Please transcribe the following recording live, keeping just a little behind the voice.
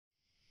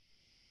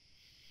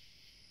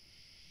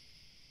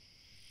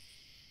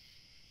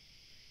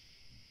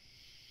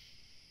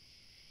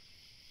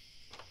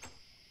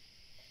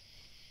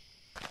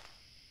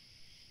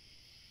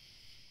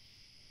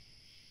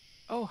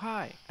Oh,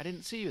 hi, I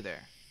didn't see you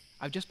there.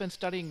 I've just been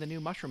studying the new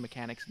mushroom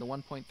mechanics in the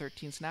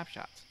 1.13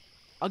 snapshots.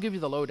 I'll give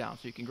you the lowdown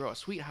so you can grow a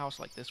sweet house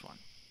like this one.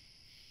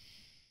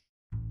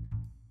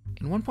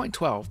 In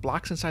 1.12,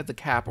 blocks inside the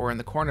cap or in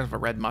the corners of a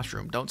red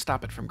mushroom don't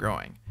stop it from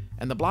growing,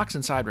 and the blocks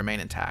inside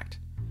remain intact.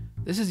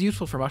 This is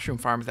useful for mushroom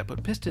farms that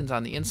put pistons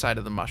on the inside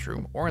of the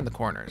mushroom or in the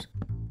corners.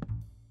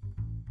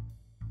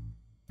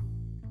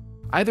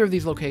 Either of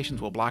these locations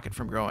will block it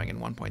from growing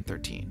in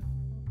 1.13.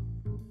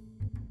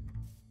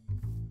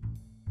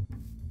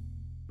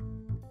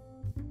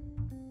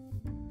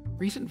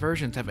 Recent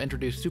versions have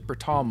introduced super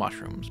tall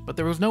mushrooms, but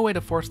there was no way to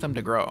force them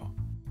to grow.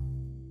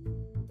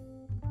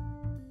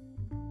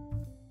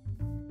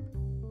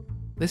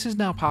 This is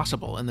now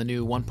possible in the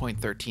new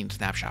 1.13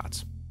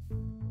 snapshots.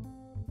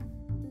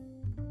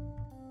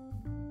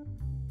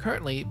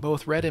 Currently,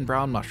 both red and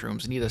brown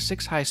mushrooms need a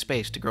 6-high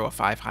space to grow a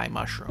 5-high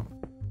mushroom.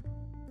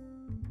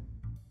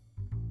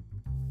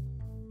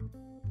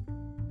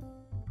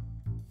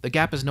 The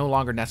gap is no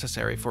longer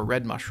necessary for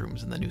red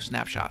mushrooms in the new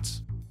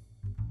snapshots.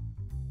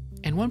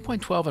 In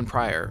 1.12 and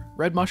prior,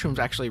 red mushrooms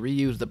actually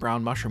reuse the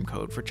brown mushroom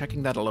code for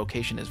checking that a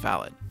location is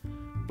valid.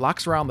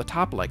 Blocks around the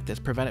top like this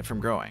prevent it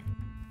from growing.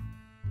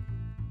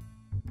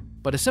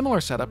 But a similar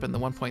setup in the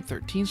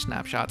 1.13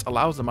 snapshots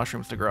allows the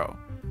mushrooms to grow.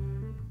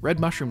 Red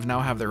mushrooms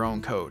now have their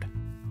own code.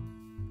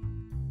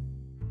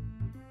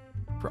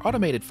 For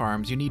automated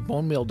farms, you need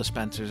bone meal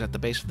dispensers at the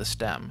base of the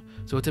stem,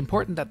 so it's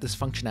important that this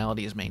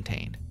functionality is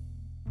maintained.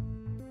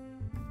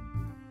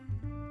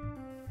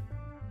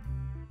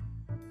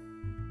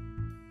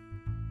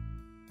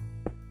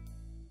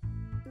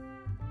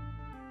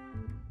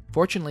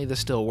 Fortunately, this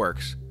still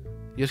works.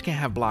 You just can't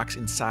have blocks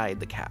inside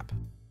the cap.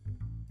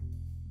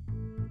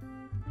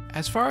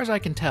 As far as I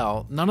can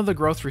tell, none of the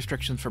growth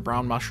restrictions for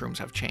brown mushrooms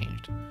have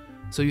changed,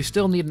 so you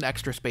still need an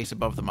extra space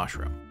above the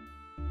mushroom.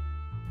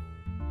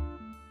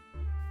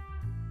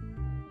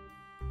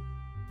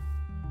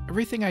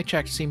 Everything I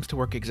checked seems to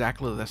work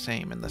exactly the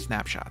same in the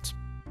snapshots.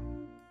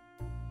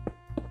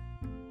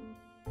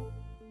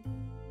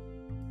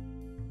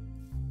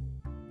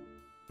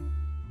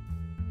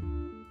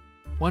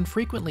 One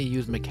frequently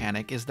used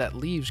mechanic is that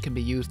leaves can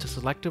be used to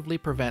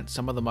selectively prevent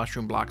some of the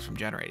mushroom blocks from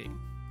generating.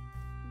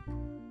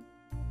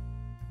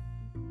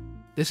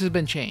 This has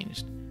been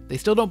changed. They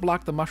still don't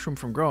block the mushroom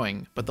from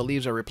growing, but the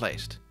leaves are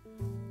replaced.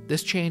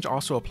 This change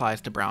also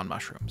applies to brown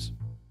mushrooms.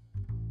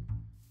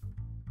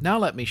 Now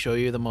let me show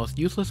you the most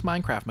useless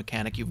Minecraft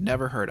mechanic you've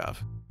never heard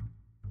of.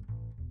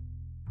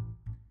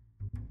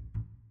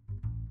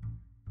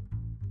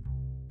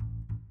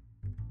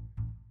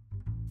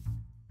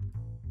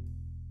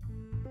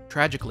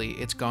 Tragically,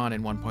 it's gone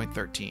in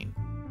 1.13.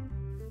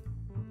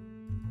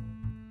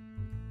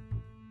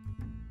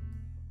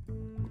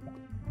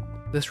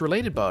 This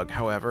related bug,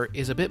 however,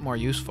 is a bit more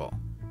useful.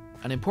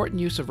 An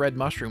important use of red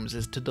mushrooms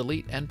is to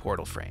delete end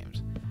portal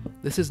frames.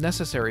 This is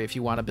necessary if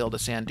you want to build a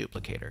sand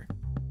duplicator.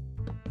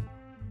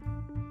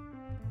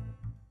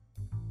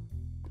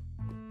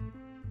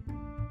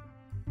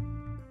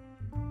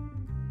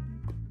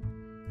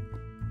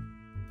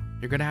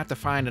 You're going to have to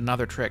find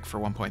another trick for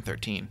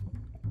 1.13.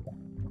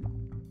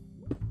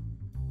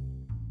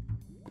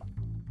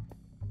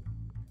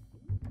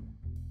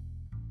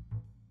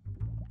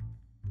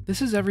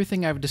 This is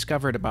everything I've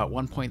discovered about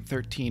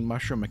 1.13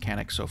 mushroom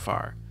mechanics so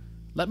far.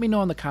 Let me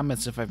know in the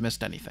comments if I've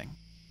missed anything.